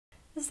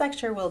This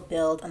lecture will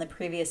build on the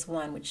previous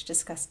one, which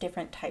discussed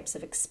different types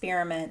of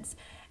experiments.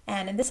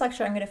 And in this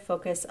lecture, I'm going to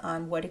focus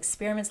on what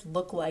experiments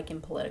look like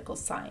in political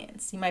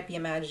science. You might be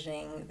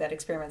imagining that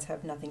experiments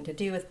have nothing to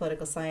do with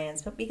political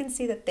science, but we can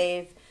see that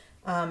they've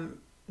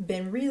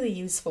been really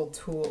useful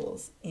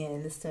tools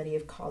in the study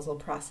of causal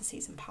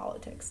processes in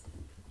politics.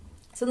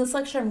 So in this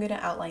lecture, I'm going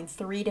to outline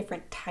 3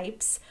 different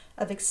types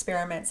of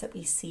experiments that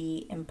we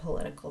see in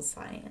political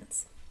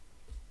science.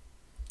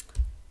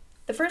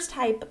 The first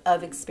type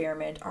of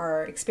experiment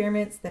are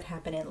experiments that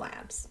happen in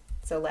labs,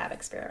 so lab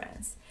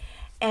experiments.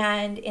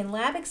 And in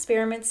lab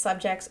experiments,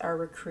 subjects are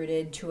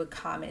recruited to a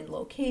common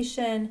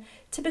location.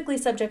 Typically,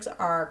 subjects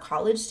are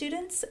college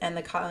students, and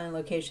the common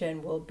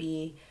location will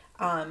be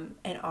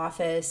an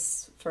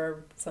office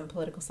for some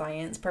political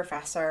science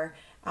professor.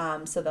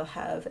 So they'll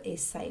have a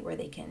site where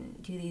they can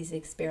do these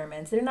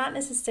experiments. They're not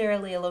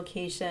necessarily a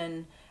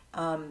location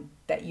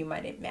that you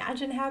might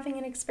imagine having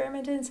an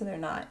experiment in, so they're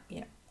not,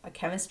 a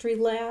chemistry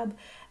lab.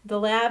 The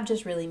lab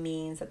just really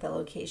means that the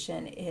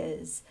location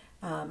is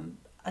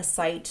a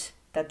site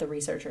that the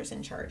researcher is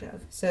in charge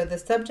of. So the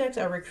subjects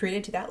are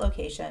recruited to that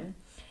location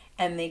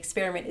and the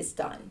experiment is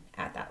done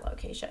at that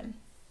location.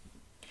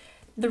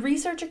 The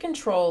researcher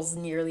controls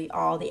nearly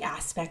all the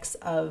aspects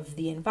of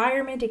the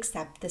environment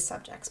except the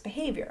subject's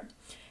behavior.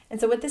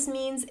 And so what this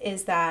means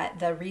is that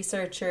the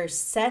researcher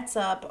sets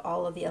up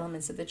all of the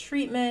elements of the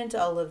treatment,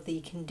 all of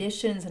the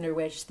conditions under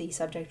which the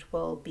subject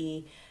will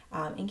be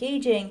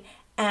engaging,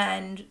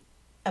 and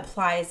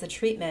applies the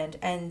treatment.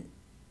 And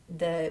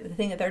the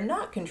thing that they're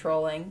not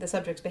controlling, the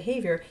subject's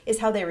behavior, is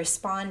how they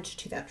respond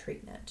to that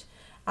treatment.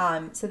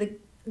 So the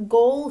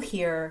goal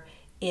here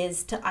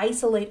is to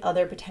isolate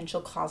other potential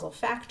causal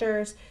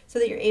factors so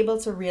that you're able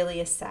to really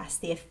assess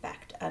the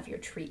effect of your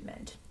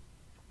treatment.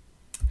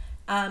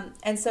 And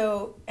as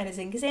an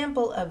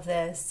example of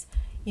this,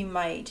 you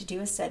might do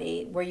a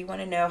study where you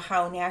want to know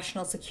how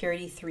national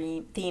security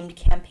themed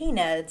campaign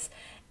ads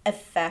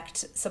affect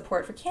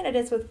support for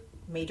candidates with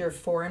major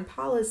foreign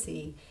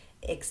policy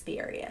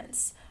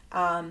experience.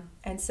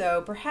 And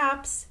so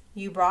perhaps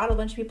you brought a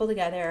bunch of people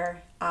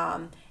together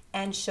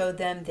and showed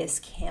them this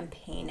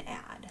campaign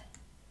ad.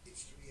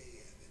 It's 3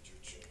 a.m. and your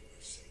children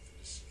are safe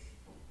and asleep.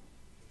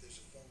 But there's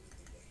a phone in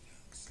the White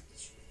House and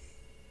it's ringing.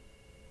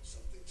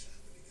 Something's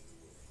happening in the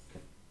world.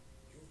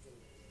 Your vote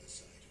will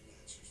decide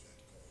who answers that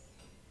call.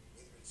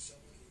 Whether it's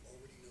someone who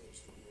already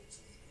knows the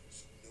world's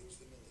leaders, knows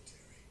the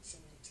military,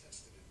 someone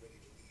tested and ready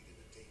to lead in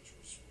a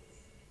dangerous war.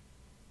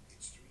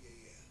 It's 3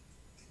 a.m.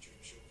 and your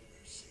children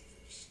are safe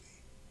and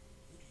asleep.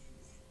 Who do you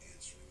want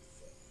answering the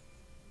phone?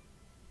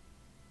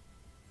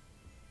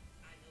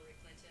 I'm Hillary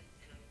Clinton,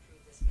 and I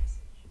approve this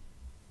message.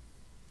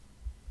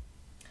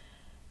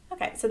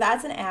 Okay, so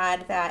that's an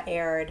ad that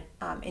aired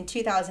in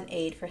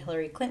 2008 for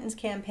Hillary Clinton's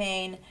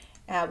campaign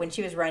when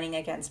she was running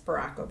against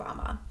Barack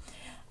Obama.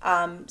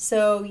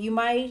 So you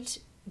might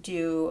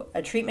do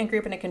a treatment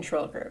group and a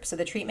control group. So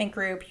the treatment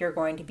group, you're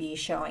going to be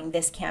showing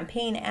this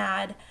campaign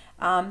ad.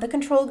 The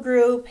control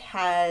group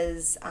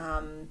has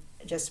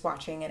just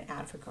watching an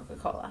ad for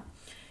Coca-Cola.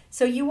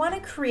 So you want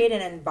to create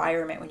an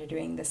environment when you're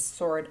doing this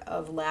sort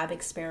of lab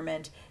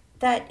experiment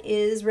that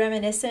is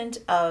reminiscent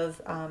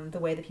of the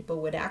way that people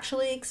would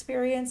actually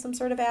experience some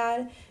sort of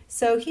ad.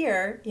 So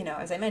here,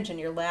 as I mentioned,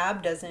 your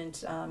lab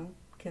doesn't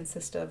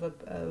consist of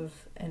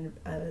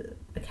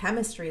a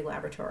chemistry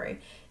laboratory.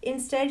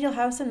 Instead, you'll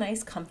have some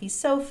nice comfy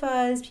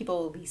sofas. People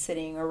will be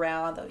sitting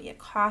around. There'll be a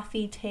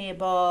coffee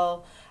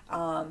table.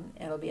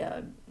 It'll be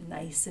a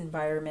nice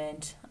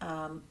environment.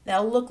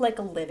 It'll look like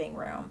a living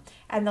room,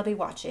 and they'll be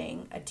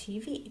watching a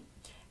TV.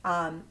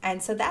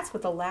 And so that's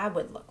what the lab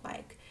would look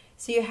like.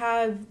 So you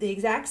have the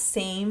exact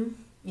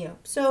same,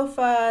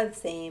 sofa, the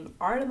same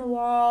art on the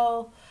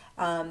wall,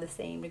 the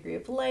same degree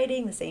of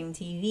lighting, the same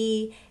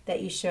TV that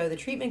you show the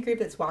treatment group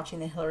that's watching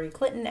the Hillary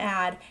Clinton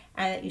ad,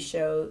 and that you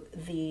show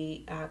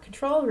the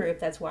control group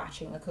that's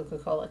watching a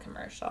Coca-Cola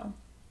commercial.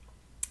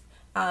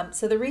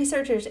 So the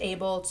researcher is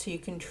able to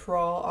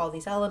control all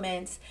these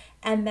elements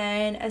and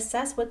then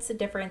assess what's the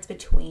difference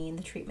between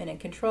the treatment and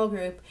control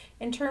group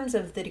in terms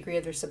of the degree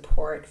of their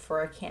support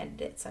for a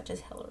candidate such as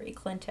Hillary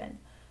Clinton.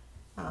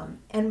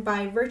 And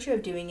by virtue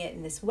of doing it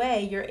in this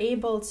way, you're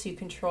able to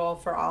control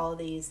for all of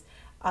these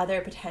other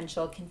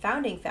potential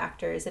confounding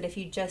factors that if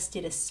you just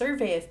did a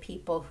survey of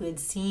people who had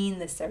seen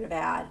this sort of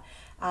ad,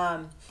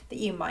 that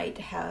you might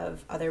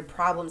have other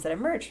problems that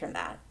emerge from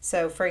that.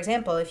 So for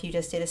example, if you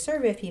just did a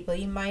survey of people,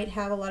 you might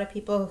have a lot of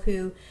people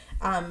who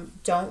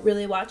don't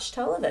really watch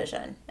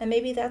television, and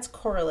maybe that's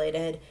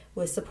correlated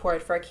with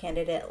support for a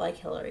candidate like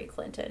Hillary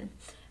Clinton.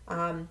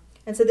 And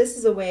so this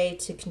is a way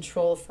to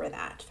control for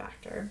that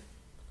factor.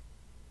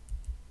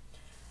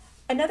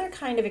 Another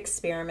kind of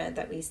experiment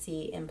that we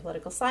see in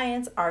political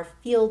science are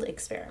field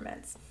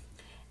experiments.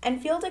 And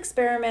field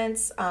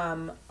experiments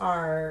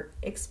are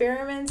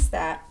experiments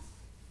that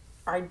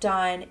are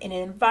done in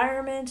an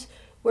environment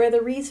where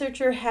the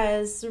researcher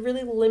has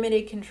really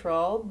limited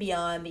control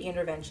beyond the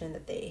intervention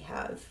that they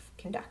have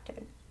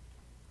conducted.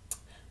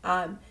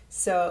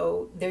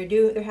 So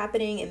they're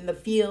happening in the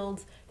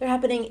field, they're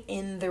happening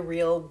in the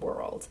real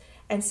world.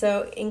 And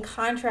so in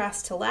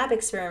contrast to lab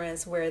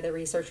experiments where the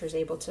researcher is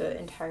able to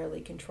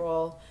entirely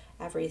control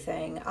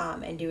everything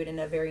and do it in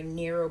a very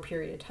narrow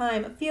period of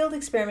time, a field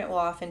experiment will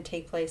often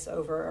take place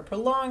over a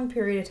prolonged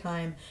period of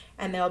time,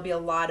 and there'll be a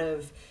lot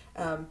of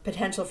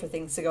potential for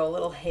things to go a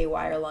little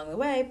haywire along the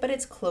way, but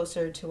it's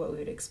closer to what we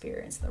would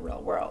experience in the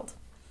real world.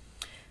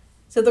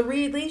 So the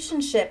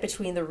relationship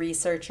between the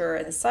researcher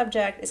and the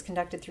subject is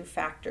conducted through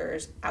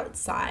factors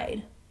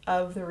outside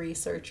of the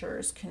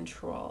researcher's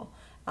control.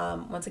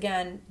 Once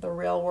again, the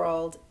real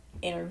world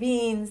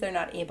intervenes. They're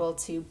not able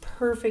to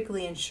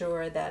perfectly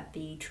ensure that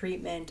the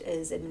treatment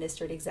is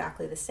administered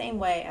exactly the same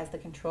way as the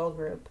control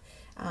group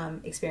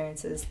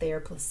experiences their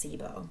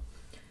placebo.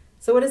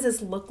 So what does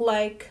this look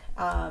like?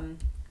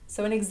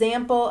 So an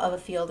example of a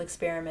field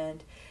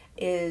experiment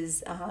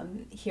is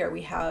here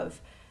we have,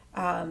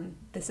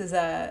 this is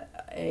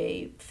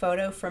a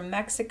photo from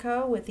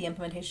Mexico with the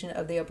implementation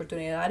of the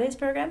Oportunidades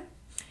program.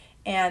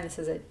 And this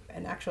is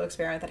an actual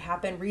experiment that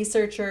happened.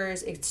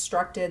 Researchers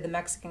instructed the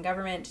Mexican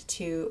government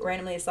to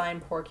randomly assign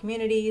poor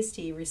communities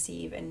to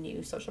receive a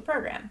new social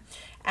program.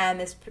 And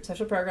this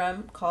social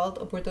program, called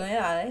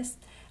Oportunidades,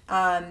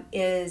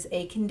 is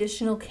a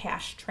conditional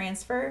cash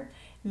transfer,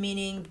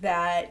 meaning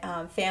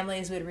that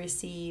families would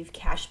receive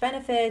cash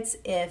benefits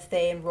if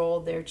they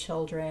enrolled their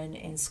children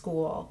in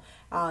school.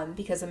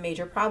 Because a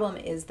major problem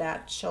is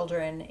that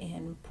children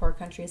in poor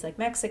countries like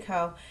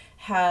Mexico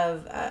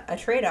have a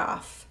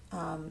trade-off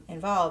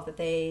involved, that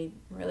the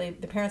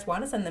parents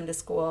want to send them to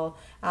school,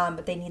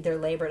 but they need their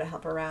labor to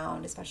help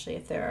around, especially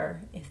if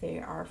they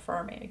are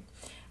farming.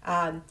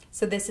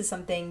 So this is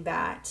something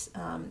that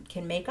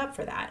can make up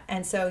for that.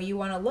 And so you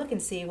want to look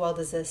and see, well,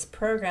 does this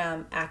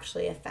program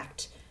actually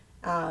affect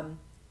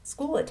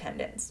school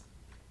attendance?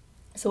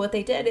 So what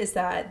they did is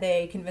that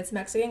they convinced the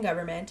Mexican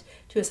government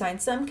to assign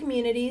some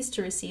communities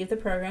to receive the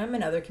program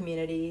and other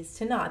communities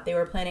to not. They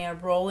were planning on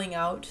rolling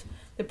out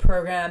the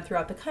program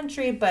throughout the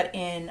country, but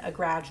in a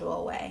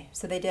gradual way.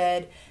 So they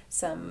did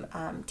some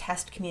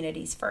test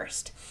communities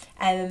first,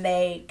 and then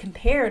they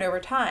compared over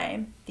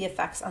time the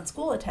effects on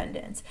school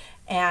attendance,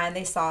 and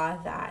they saw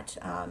that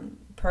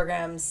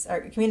programs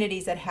or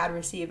communities that had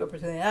received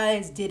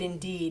Oportunidades did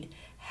indeed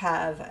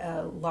have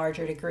a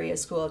larger degree of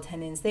school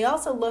attendance. They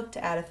also looked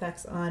at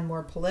effects on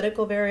more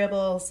political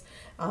variables,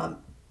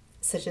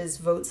 such as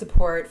vote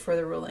support for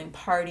the ruling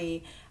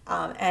party,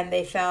 and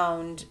they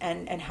found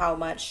and how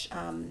much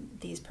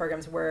these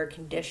programs were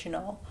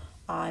conditional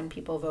on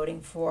people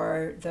voting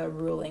for the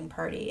ruling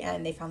party,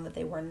 and they found that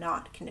they were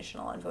not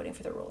conditional on voting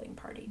for the ruling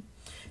party.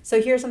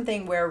 So here's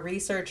something where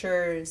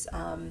researchers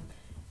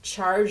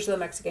charged the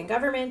Mexican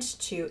government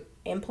to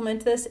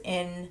implement this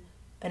in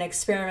an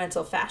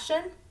experimental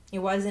fashion. It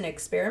was an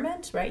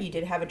experiment, right? You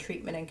did have a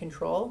treatment and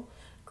control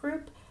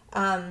group,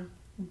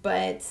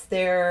 but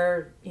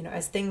there,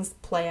 as things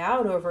play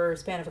out over a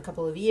span of a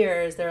couple of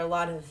years, there are a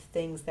lot of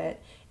things that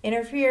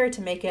interfere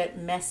to make it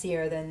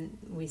messier than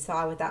we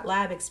saw with that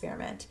lab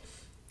experiment.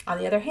 On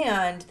the other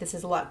hand, this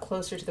is a lot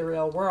closer to the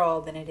real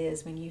world than it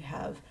is when you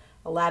have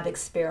a lab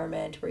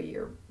experiment where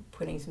you're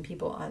putting some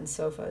people on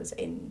sofas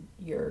in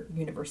your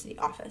university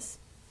office.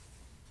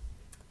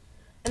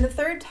 And the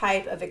third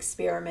type of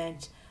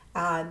experiment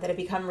that have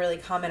become really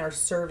common are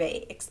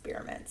survey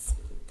experiments.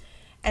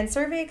 And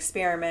survey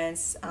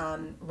experiments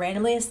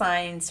randomly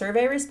assign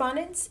survey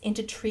respondents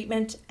into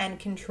treatment and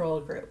control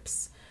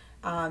groups.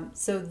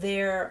 So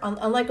they're,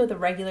 unlike with a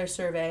regular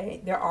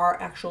survey, there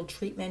are actual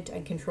treatment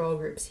and control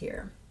groups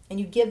here. And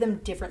you give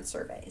them different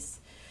surveys.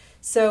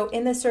 So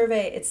in the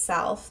survey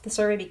itself, the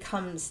survey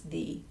becomes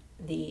the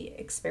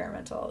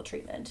experimental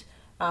treatment.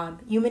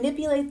 You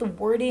manipulate the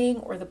wording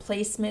or the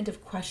placement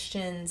of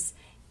questions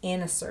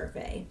in a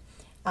survey.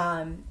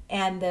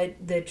 And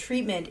the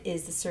treatment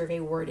is the survey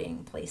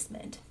wording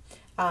placement.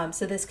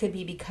 So this could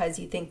be because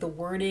you think the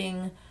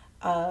wording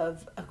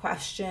of a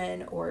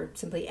question or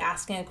simply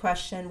asking a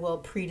question will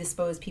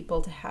predispose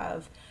people to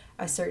have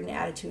a certain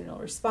attitudinal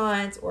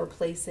response, or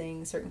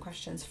placing certain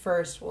questions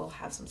first will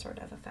have some sort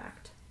of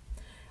effect.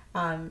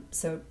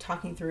 So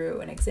talking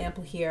through an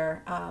example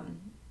here,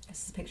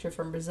 this is a picture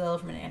from Brazil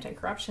from an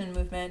anti-corruption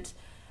movement.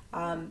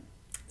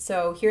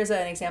 So here's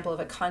an example of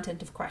a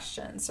content of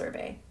question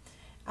survey.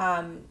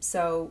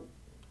 So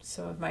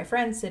some of my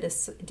friends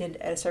did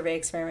a survey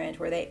experiment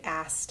where they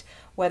asked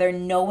whether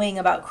knowing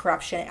about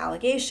corruption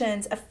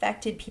allegations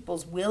affected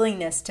people's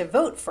willingness to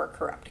vote for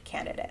corrupt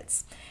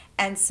candidates.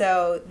 And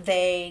so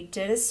they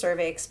did a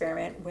survey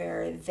experiment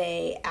where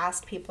they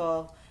asked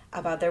people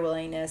about their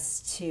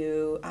willingness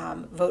to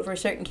vote for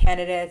certain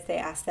candidates. They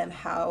asked them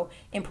how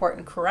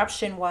important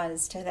corruption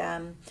was to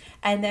them.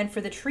 And then for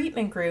the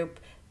treatment group,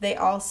 they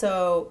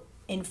also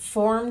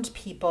informed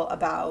people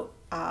about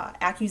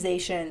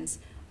accusations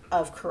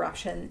of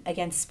corruption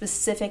against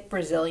specific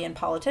Brazilian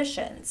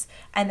politicians,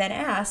 and then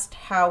asked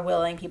how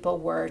willing people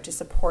were to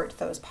support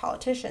those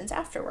politicians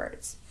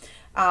afterwards.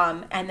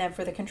 And then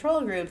for the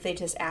control group, they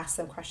just ask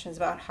them questions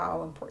about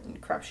how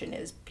important corruption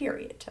is,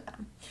 period, to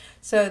them.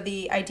 So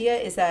the idea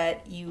is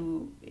that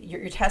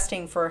you're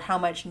testing for how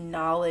much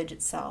knowledge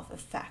itself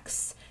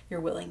affects your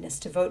willingness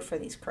to vote for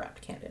these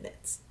corrupt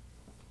candidates.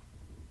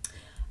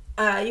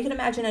 You can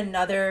imagine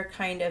another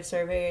kind of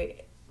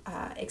survey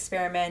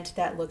experiment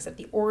that looks at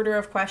the order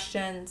of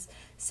questions.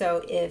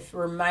 So if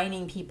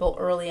reminding people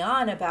early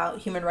on about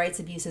human rights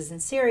abuses in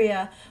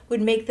Syria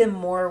would make them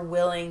more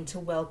willing to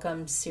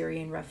welcome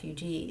Syrian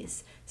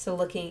refugees. So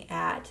looking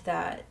at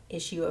that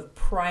issue of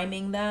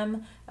priming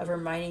them, of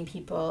reminding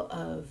people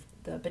of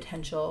the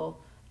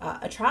potential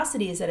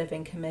atrocities that have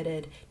been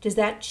committed, does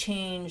that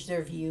change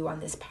their view on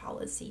this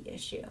policy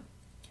issue?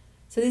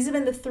 So these have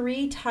been the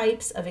 3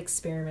 types of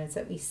experiments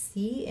that we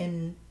see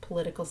in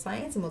political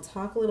science, and we'll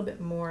talk a little bit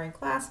more in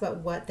class about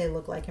what they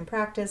look like in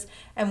practice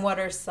and what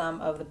are some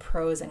of the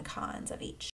pros and cons of each.